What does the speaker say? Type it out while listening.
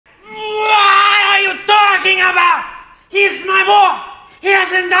He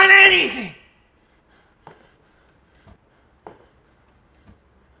hasn't done anything!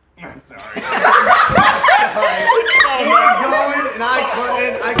 I'm sorry. I was going and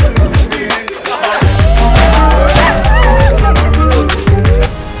I couldn't see it.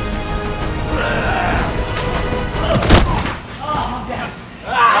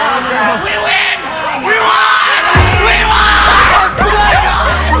 We win! We won! We won!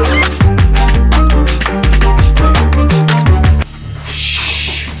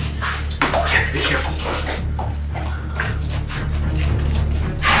 Shh! Okay, be careful.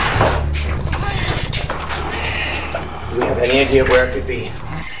 Do we have any idea where it could be?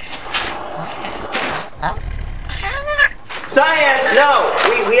 Science! No!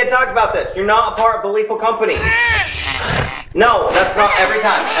 We had talked about this. You're not a part of the lethal company. No, that's not every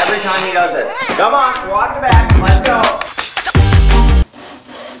time. Every time he does this. Come on, watch your back. Let's go.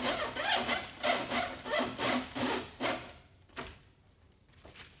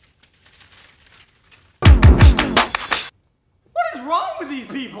 What is wrong with these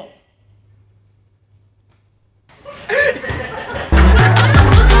people?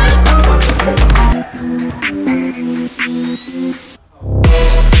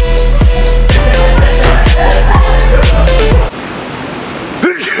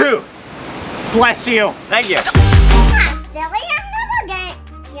 Bless you. Thank you. Not silly, I'm never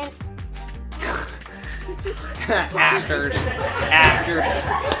gonna... Actors. Actors.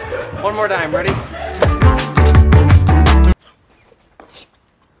 One more time, ready?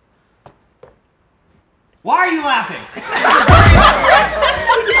 Why are you laughing?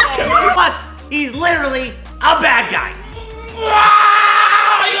 Plus, he's literally a bad guy.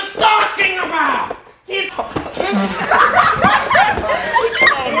 What are you talking about? He's...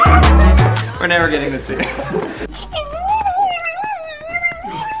 We're never getting this scene.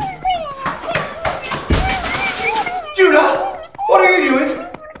 Judah, what are you doing?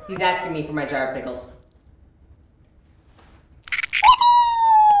 He's asking me for my jar of pickles.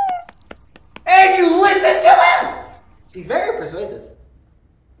 And you listen to him? He's very persuasive.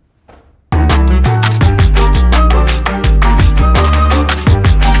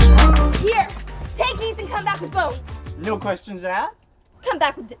 Here, take these and come back with bones. No questions asked? Come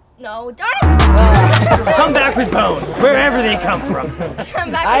back with... No, darn it! Come back with bones, wherever they come from. Come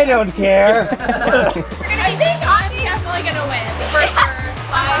back I don't care. I think I'm definitely gonna win. For sure.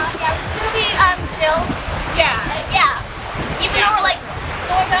 Yeah, it's gonna be, chill. Yeah. Yeah. Even though we're, like,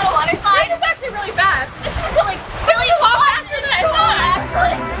 going down a water slide. This is actually really fast. This is, like, really faster than I thought,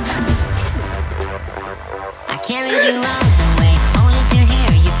 actually. I carried you all the way, only to hear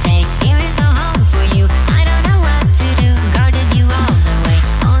you say, here is no home for you. I don't know what to do, guarded you all the way,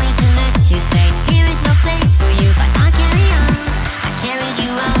 only to let you say, here is no place for you, but I'll carry on. I carried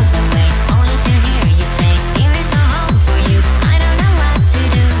you all the way, only to hear you say, here is no home for you. I don't know what to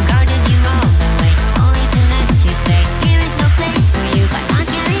do, guarded you all the way, only to let you say, here is no place for you, but I'll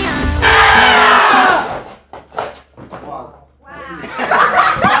carry on.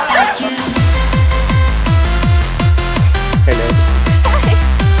 Without you. Hello.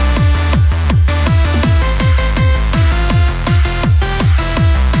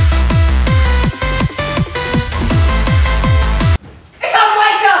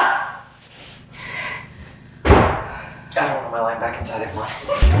 I don't want my line back inside of mine.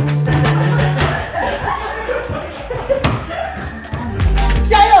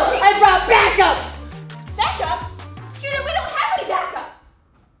 Shiloh, I brought backup! Backup? Judah, we don't have any backup.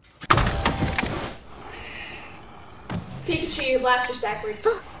 Pikachu, your blaster's backwards.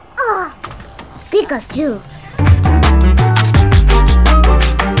 Ah, Pikachu.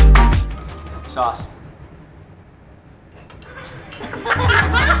 Sauce.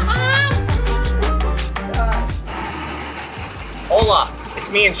 Hola, it's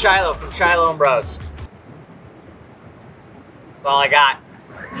me and Shiloh from Shiloh and Bros. That's all I got.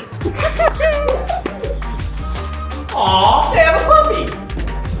 Aw, they have a puppy.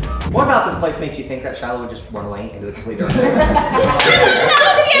 What about this place makes you think that Shiloh would just run away into the complete darkness?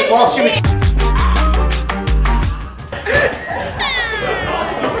 Well, she was...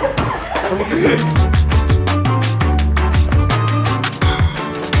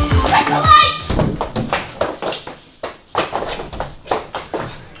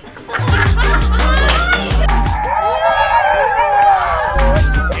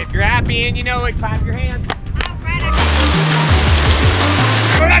 If you're happy and you know it, clap your hands.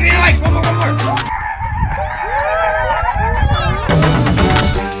 One more.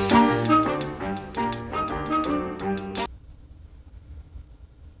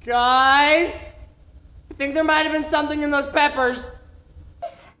 Guys, I think there might have been something in those peppers.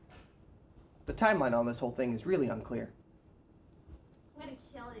 The timeline on this whole thing is really unclear.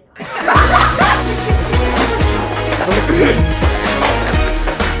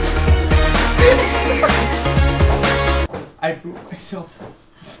 I pooped myself.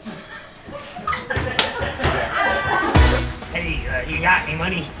 Hey, you got any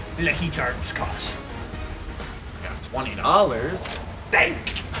money? Lucky Charms cost. Got $20.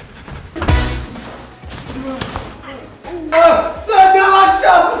 Thanks.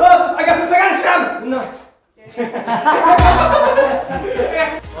 I got a shove! No.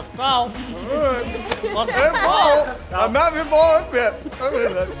 Let's go. Let's go. I'm having more bit.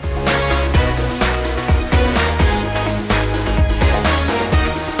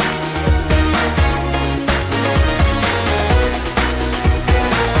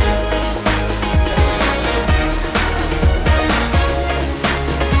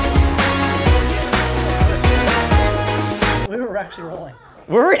 We were actually rolling.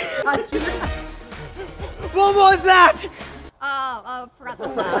 Were we? What was that? Oh, forgot the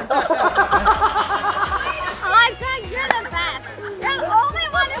sound. I think you're the best. You're the only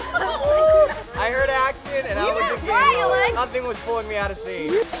one who's supposed to. I heard action and I was in game. Nothing was pulling me out of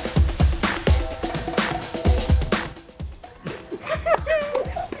scene.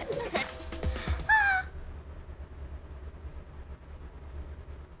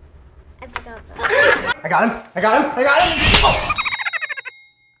 I forgot that. I got him. I got him. I got him.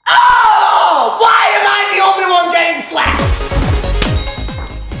 Oh! Why am I the only one getting slapped?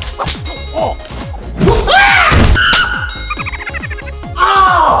 Oh!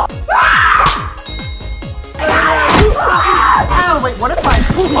 Oh! Oh, wait, what if I...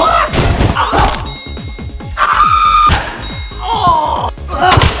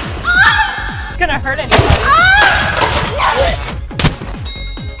 It's gonna hurt anybody.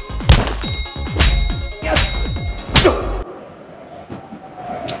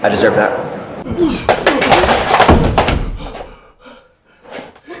 I deserve that.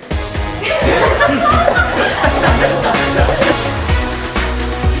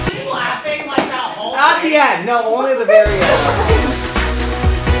 Laughing like that whole At the end, no, only at the very end.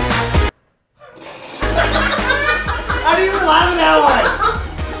 How do you laugh at that one?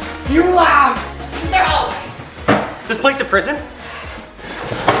 You laugh. Is this place a prison?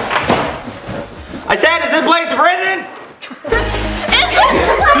 I said, is this place a prison?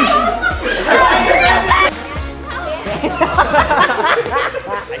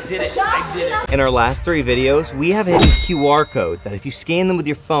 I did it. In our last 3 videos, we have hidden QR codes that if you scan them with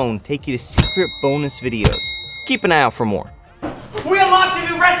your phone, take you to secret bonus videos. Keep an eye out for more. We unlocked a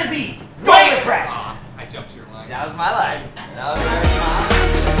new recipe. Garlic bread. I jumped your line. That was my line. That was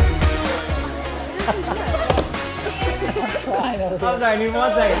I'm sorry, I need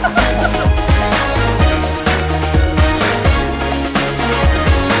 1 second.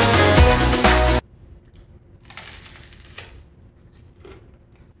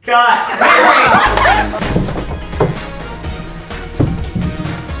 Cut!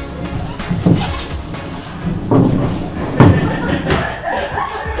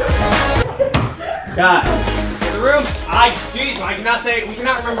 Cut. The rooms. Jeez, I cannot say. We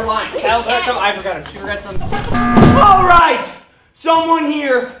cannot remember lines. Cal forgot some. I forgot him. She forgot some. All right! Someone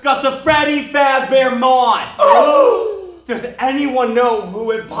here got the Freddy Fazbear mod. Does anyone know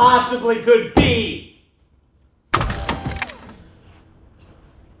who it possibly could be?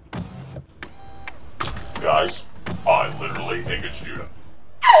 Guys, I literally think it's Judah.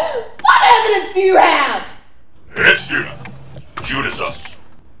 What evidence do you have? It's Judah. Judas us.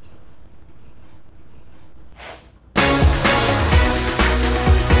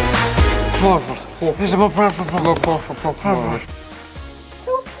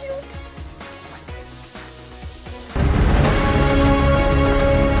 So cute.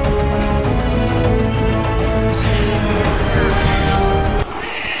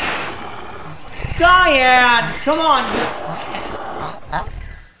 Cyan! Come on!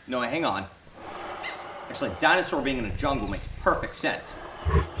 No, hang on. Actually, a dinosaur being in a jungle makes perfect sense.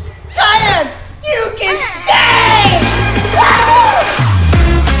 Cyan! You can stay!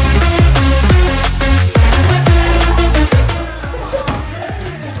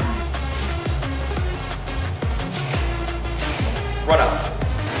 Run up.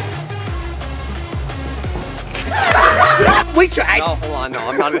 We tried. No, hold on, no,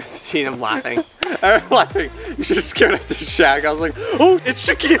 I'm not at the scene, I'm laughing. I'm laughing. You should have scared at the shack. I was like, oh, it's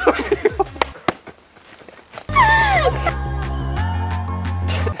Shaquille O'Neal.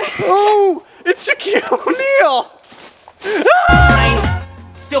 Oh, it's Shaquille O'Neal.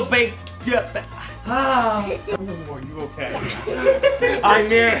 Still baked. Yeah. Are you okay? I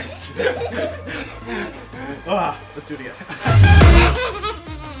missed. Let's do it again.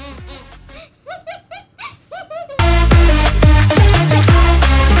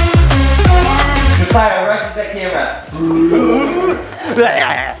 Josiah, rush that camera.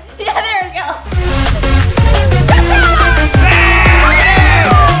 Yeah, there we go.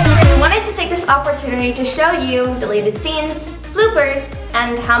 free to show you deleted scenes, bloopers,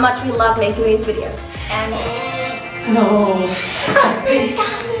 and how much we love making these videos. And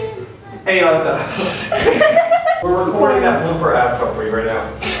Hey, that's us. We're recording that blooper outro for you right now.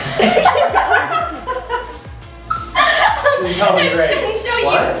 I'm trying to show you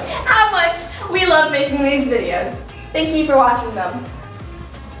how much we love making these videos. Thank you for watching them.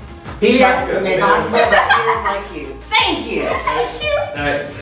 He has to make possible that viewers like you. Thank you. Thank you. Alright.